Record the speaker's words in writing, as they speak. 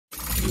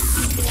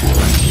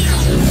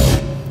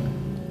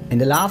In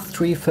the last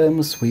 3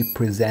 films we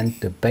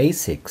present the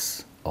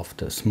basics of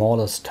the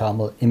smallest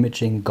thermal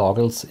imaging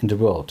goggles in the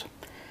world.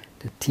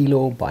 The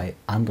Tilo by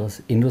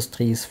Andres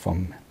Industries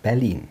from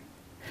Berlin.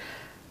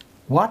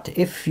 What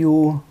if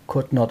you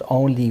could not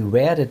only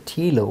wear the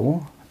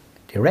Tilo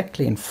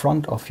directly in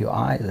front of your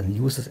eyes and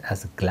use it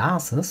as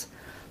glasses,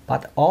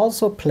 but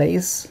also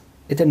place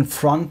it in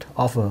front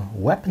of a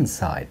weapon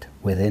sight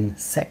within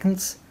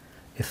seconds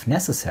if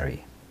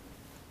necessary?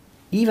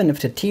 Even if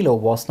the Tilo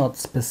was not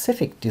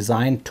specifically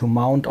designed to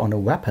mount on a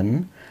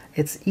weapon,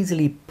 it's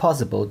easily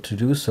possible to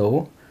do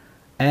so,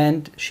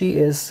 and she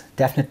is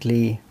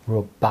definitely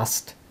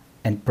robust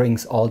and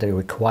brings all the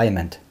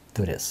requirement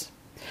to this.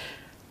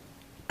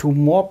 To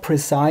more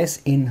precise,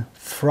 in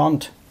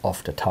front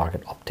of the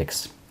target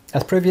optics.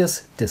 As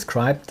previously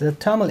described, the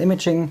thermal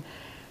imaging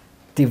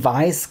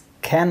device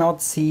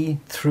cannot see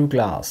through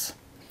glass.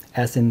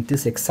 As in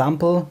this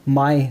example,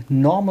 my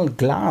normal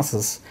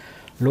glasses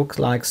look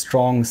like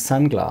strong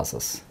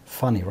sunglasses.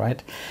 Funny,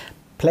 right?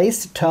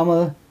 Place the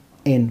thermal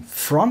in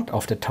front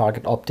of the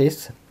target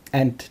optics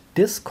and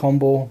this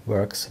combo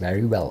works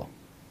very well.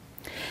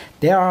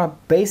 There are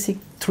basic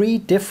 3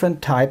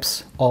 different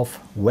types of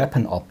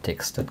weapon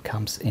optics that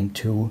comes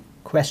into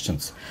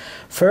questions.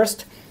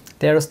 First,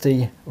 there is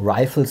the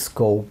rifle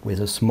scope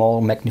with a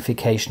small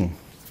magnification.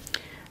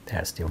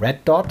 There's the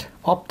red dot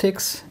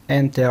optics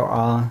and there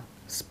are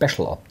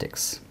special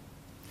optics.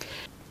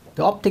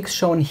 The optics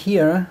shown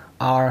here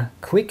are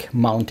quick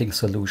mounting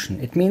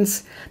solution. It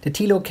means the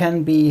Tilo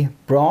can be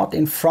brought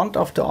in front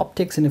of the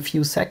optics in a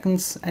few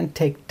seconds and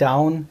take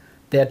down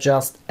there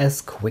just as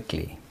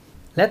quickly.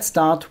 Let's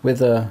start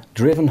with a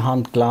driven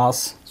hunt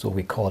glass, so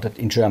we call it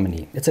in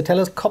Germany. It's a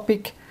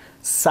telescopic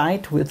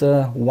sight with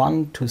a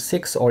 1 to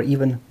 6 or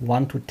even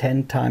 1 to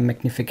 10 time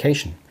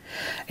magnification.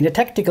 In the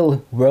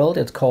tactical world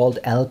it's called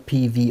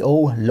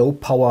LPVO, low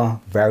power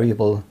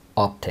variable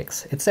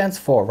optics. It stands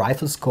for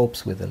rifle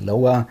scopes with a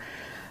lower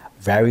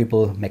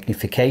variable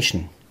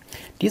magnification.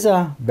 These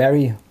are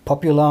very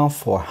popular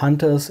for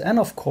hunters and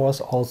of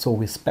course also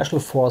with special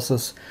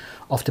forces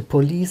of the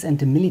police and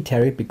the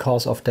military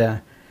because of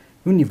their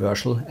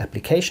universal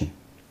application.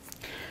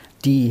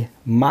 The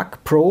MAG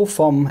Pro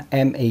from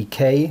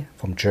MAK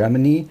from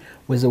Germany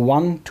with a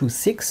 1 to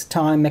 6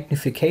 time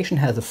magnification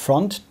has a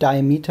front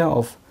diameter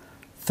of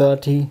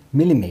 30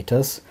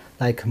 millimeters,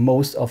 like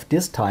most of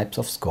these types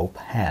of scope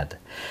had.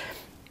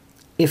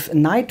 If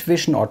night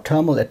vision or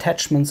thermal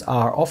attachments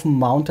are often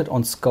mounted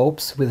on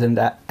scopes with an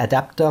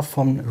adapter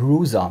from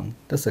Rusan,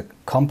 there's a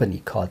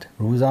company called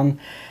Rusan,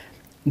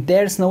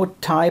 there's no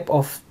type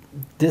of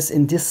this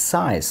in this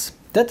size.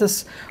 That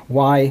is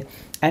why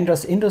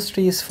Andres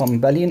Industries from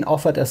Berlin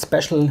offered a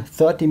special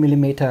 30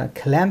 mm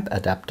clamp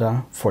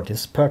adapter for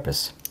this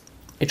purpose.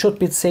 It should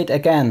be said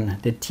again,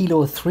 the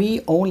Tilo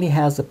 3 only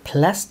has a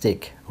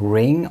plastic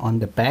ring on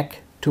the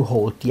back to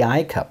hold the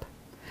eye cap.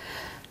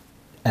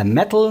 A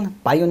metal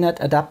bayonet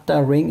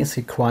adapter ring is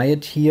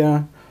required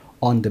here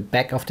on the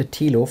back of the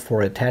Tilo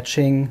for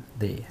attaching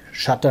the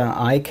shutter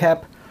eye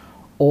cap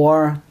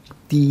or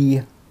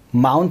the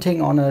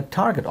mounting on a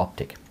target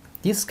optic.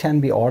 This can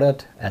be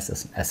ordered as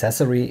an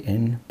accessory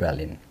in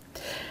Berlin.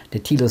 The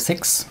Tilo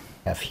 6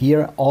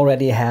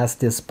 already has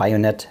this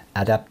bayonet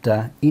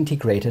adapter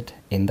integrated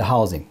in the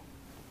housing.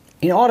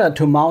 In order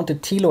to mount the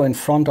Tilo in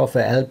front of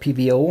a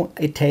LPVO,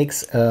 it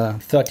takes a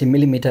 30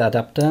 mm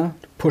adapter,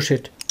 push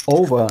it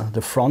over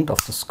the front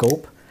of the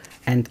scope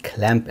and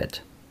clamp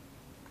it.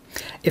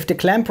 If the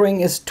clamp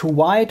ring is too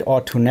wide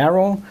or too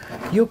narrow,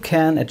 you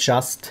can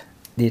adjust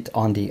it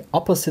on the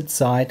opposite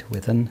side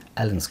with an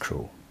Allen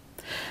screw.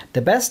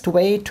 The best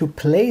way to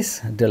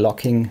place the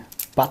locking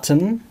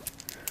button,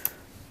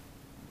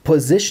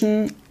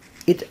 position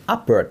it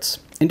upwards.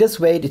 In this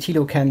way the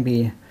Tilo can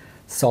be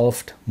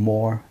solved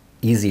more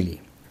easily.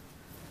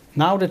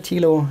 Now the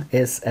Tilo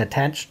is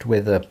attached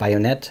with a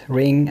bayonet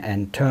ring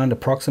and turned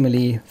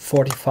approximately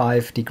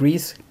 45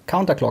 degrees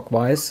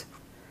counterclockwise,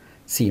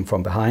 seen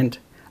from behind,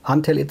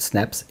 until it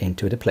snaps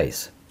into the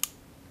place.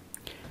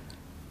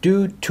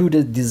 Due to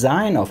the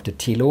design of the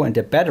Tilo and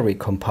the battery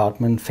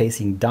compartment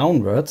facing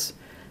downwards,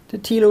 the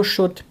Tilo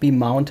should be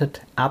mounted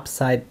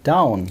upside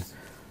down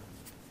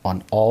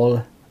on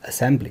all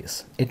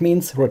assemblies. It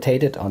means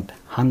rotated on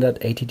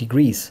 180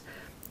 degrees.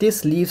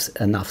 This leaves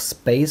enough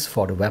space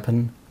for the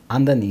weapon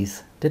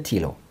underneath the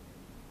Tilo.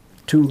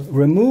 To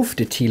remove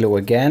the Tilo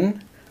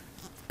again,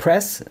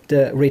 press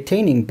the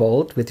retaining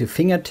bolt with your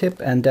fingertip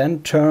and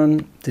then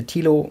turn the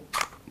Tilo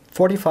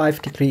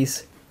 45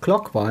 degrees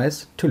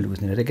clockwise to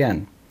loosen it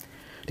again.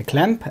 The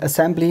clamp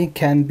assembly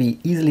can be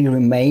easily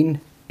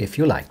remain if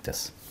you like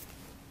this.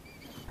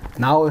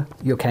 Now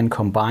you can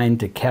combine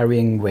the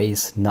carrying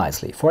ways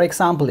nicely. For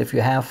example, if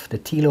you have the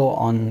Tilo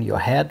on your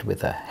head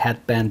with a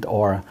headband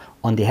or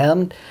on the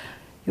helmet,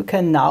 you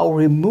can now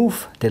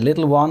remove the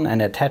little one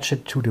and attach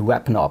it to the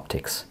weapon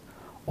optics.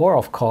 Or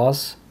of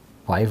course,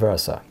 vice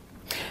versa.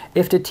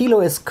 If the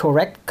Tilo is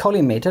correct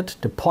collimated,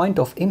 the point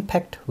of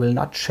impact will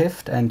not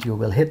shift and you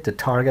will hit the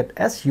target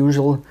as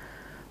usual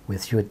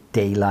with your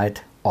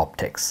daylight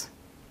optics.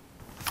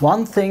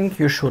 One thing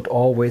you should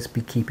always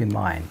keep in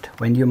mind: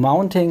 when you're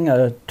mounting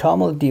a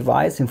thermal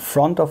device in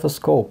front of a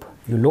scope,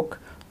 you look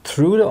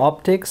through the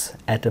optics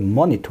at a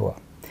monitor.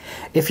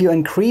 If you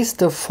increase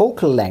the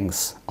focal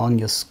length on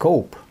your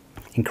scope,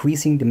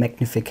 increasing the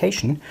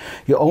magnification,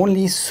 you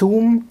only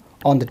zoom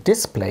on the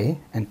display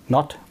and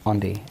not on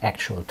the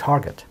actual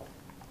target.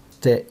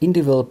 The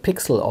individual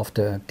pixel of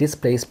the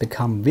displays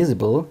become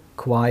visible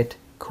quite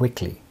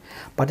quickly,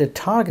 but the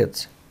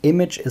target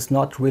image is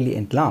not really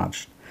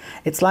enlarged.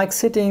 It's like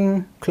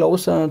sitting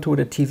closer to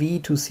the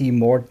TV to see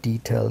more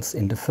details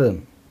in the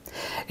film.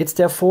 It's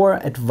therefore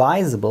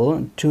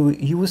advisable to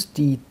use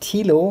the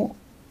Tilo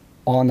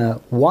on a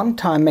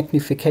one-time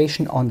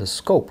magnification on the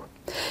scope.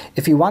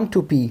 If you want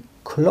to be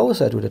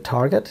closer to the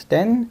target,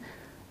 then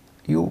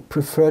you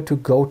prefer to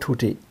go to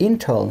the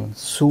internal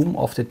zoom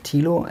of the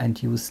Tilo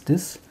and use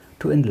this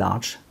to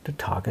enlarge the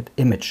target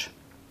image.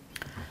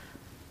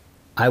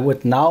 I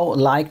would now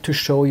like to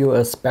show you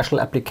a special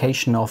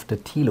application of the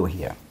Tilo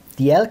here.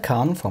 The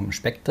ELCAN from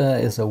Specter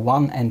is a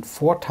 1 and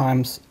 4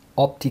 times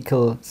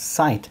optical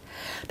sight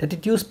that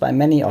is used by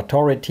many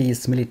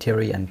authorities,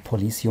 military and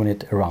police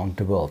units around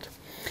the world.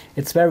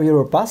 It's very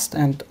robust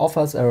and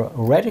offers a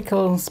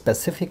reticle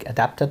specific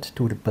adapted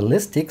to the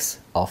ballistics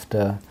of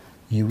the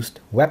used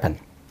weapon.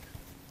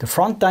 The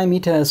front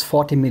diameter is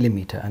 40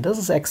 mm, and this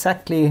is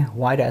exactly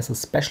why there is a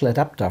special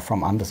adapter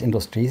from Anders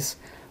Industries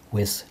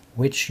with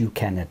which you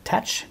can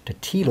attach the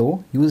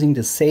Tilo using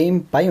the same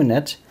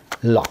bayonet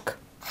lock.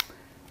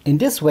 In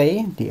this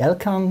way, the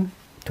ELCAN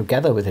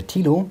together with the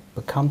Tilo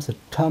becomes a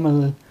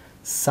thermal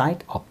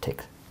sight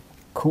optic.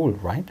 Cool,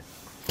 right?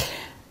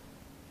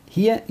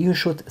 Here you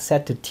should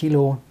set the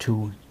Tilo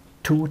to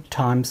 2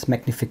 times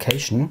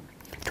magnification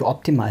to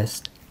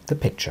optimize the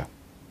picture.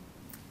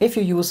 If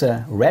you use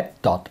a red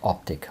dot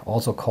optic,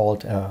 also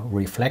called a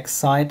reflex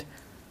sight,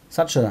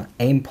 such as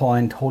aim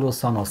point,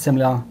 holosun or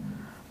similar,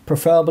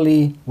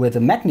 preferably with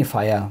a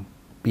magnifier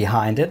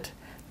behind it,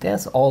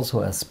 there's also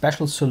a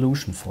special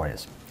solution for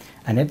it.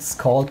 And it's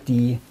called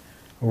the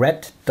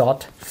red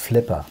dot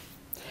flipper.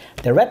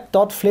 The red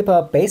dot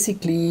flipper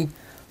basically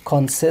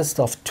consists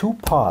of 2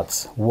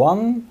 parts.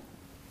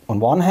 On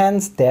one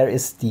hand, there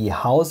is the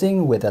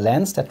housing with a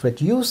lens that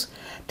reduces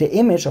the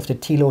image of the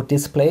Tilo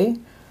display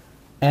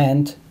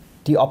and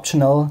the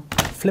optional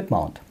flip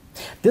mount.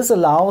 This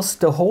allows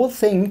the whole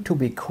thing to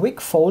be quick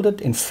folded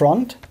in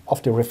front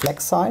of the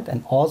reflex sight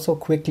and also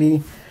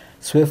quickly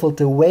swiveled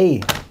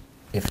away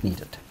if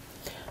needed.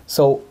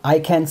 So I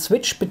can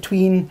switch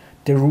between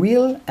the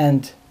real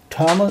and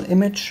thermal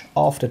image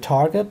of the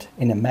target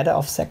in a matter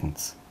of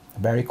seconds. A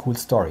very cool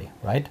story,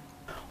 right?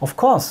 Of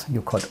course,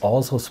 you could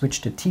also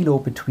switch the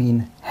Tilo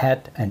between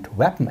head and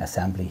weapon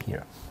assembly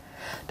here,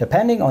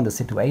 depending on the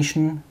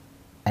situation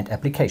and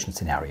application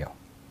scenario.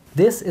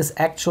 This is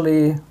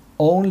actually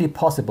only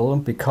possible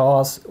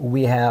because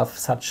we have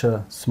such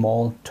a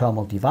small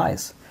thermal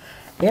device.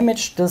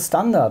 Image the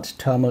standard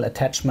thermal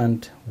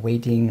attachment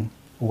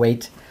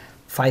weight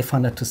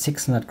 500 to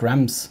 600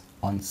 grams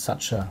on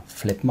such a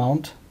flip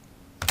mount.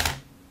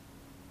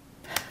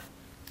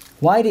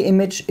 Why the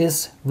image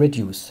is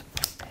reduced?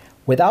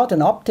 Without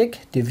an optic,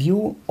 the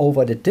view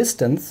over the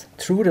distance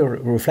through the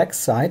reflex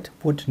sight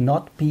would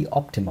not be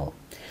optimal,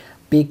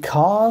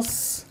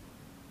 because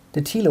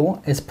the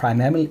Tilo is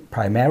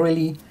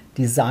primarily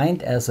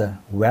designed as a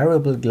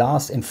wearable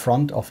glass in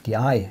front of the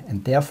eye,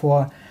 and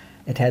therefore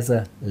it has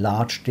a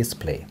large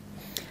display.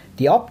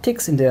 The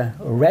optics in the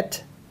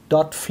red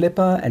dot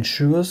flipper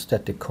ensures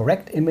that the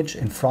correct image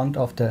in front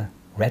of the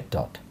red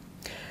dot.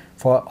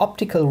 For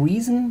optical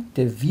reason,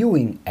 the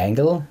viewing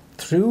angle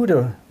through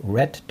the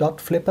red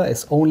dot flipper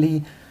is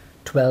only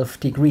 12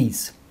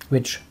 degrees,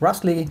 which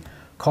roughly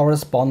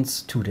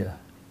corresponds to the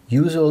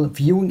usual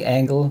viewing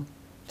angle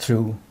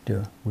through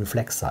the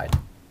reflex sight.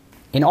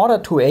 In order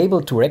to be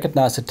able to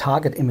recognize the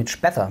target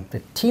image better, the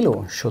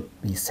Tilo should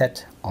be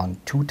set on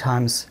 2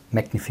 times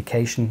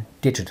magnification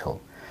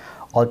digital.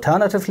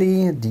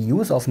 Alternatively, the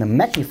use of a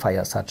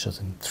magnifier such as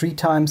in 3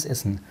 times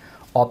is an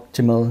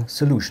optimal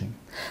solution.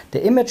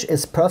 The image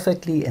is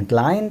perfectly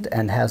aligned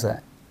and has an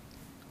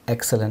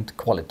excellent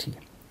quality.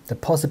 The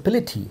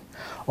possibility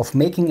of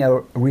making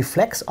a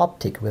reflex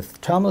optic with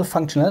thermal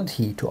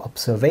functionality to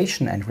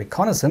observation and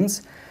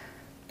reconnaissance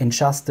in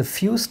just a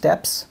few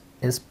steps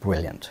is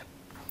brilliant.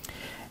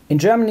 In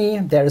Germany,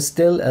 there is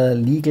still a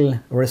legal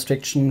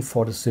restriction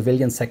for the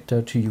civilian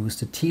sector to use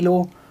the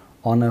Tilo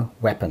on a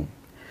weapon.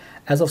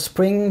 As of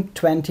spring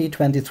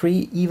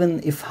 2023,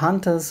 even if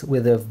hunters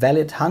with a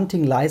valid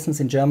hunting license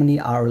in Germany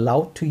are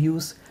allowed to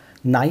use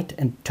night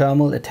and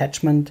thermal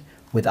attachment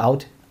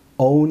without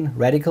own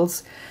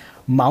reticles,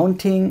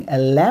 mounting a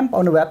lamp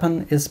on a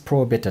weapon is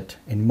prohibited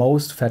in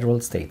most federal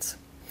states.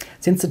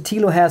 Since the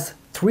Tilo has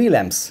 3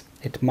 lamps,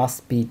 it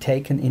must be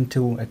taken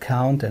into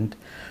account and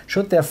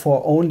should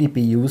therefore only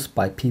be used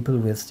by people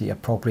with the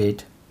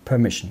appropriate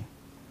permission.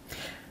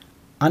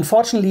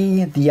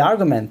 Unfortunately, the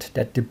argument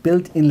that the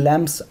built-in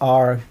lamps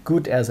are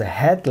good as a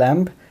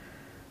headlamp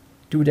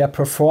due to their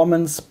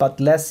performance but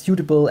less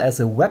suitable as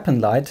a weapon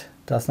light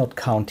does not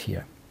count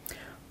here.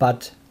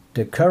 but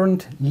the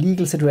current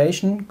legal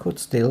situation could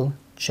still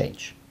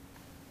change.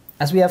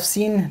 As we have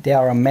seen, there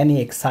are many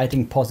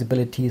exciting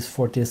possibilities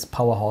for this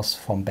powerhouse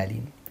from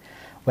Berlin.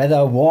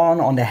 Whether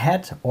worn on the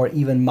head or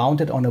even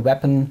mounted on a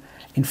weapon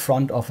in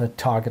front of a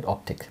target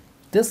optic.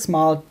 This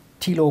small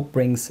Tilo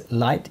brings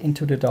light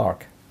into the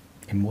dark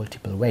in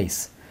multiple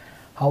ways.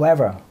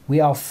 However, we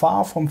are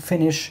far from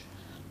finished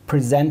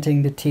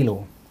presenting the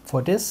Tilo.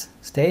 For this,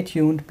 stay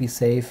tuned, be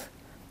safe,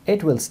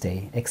 it will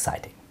stay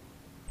exciting.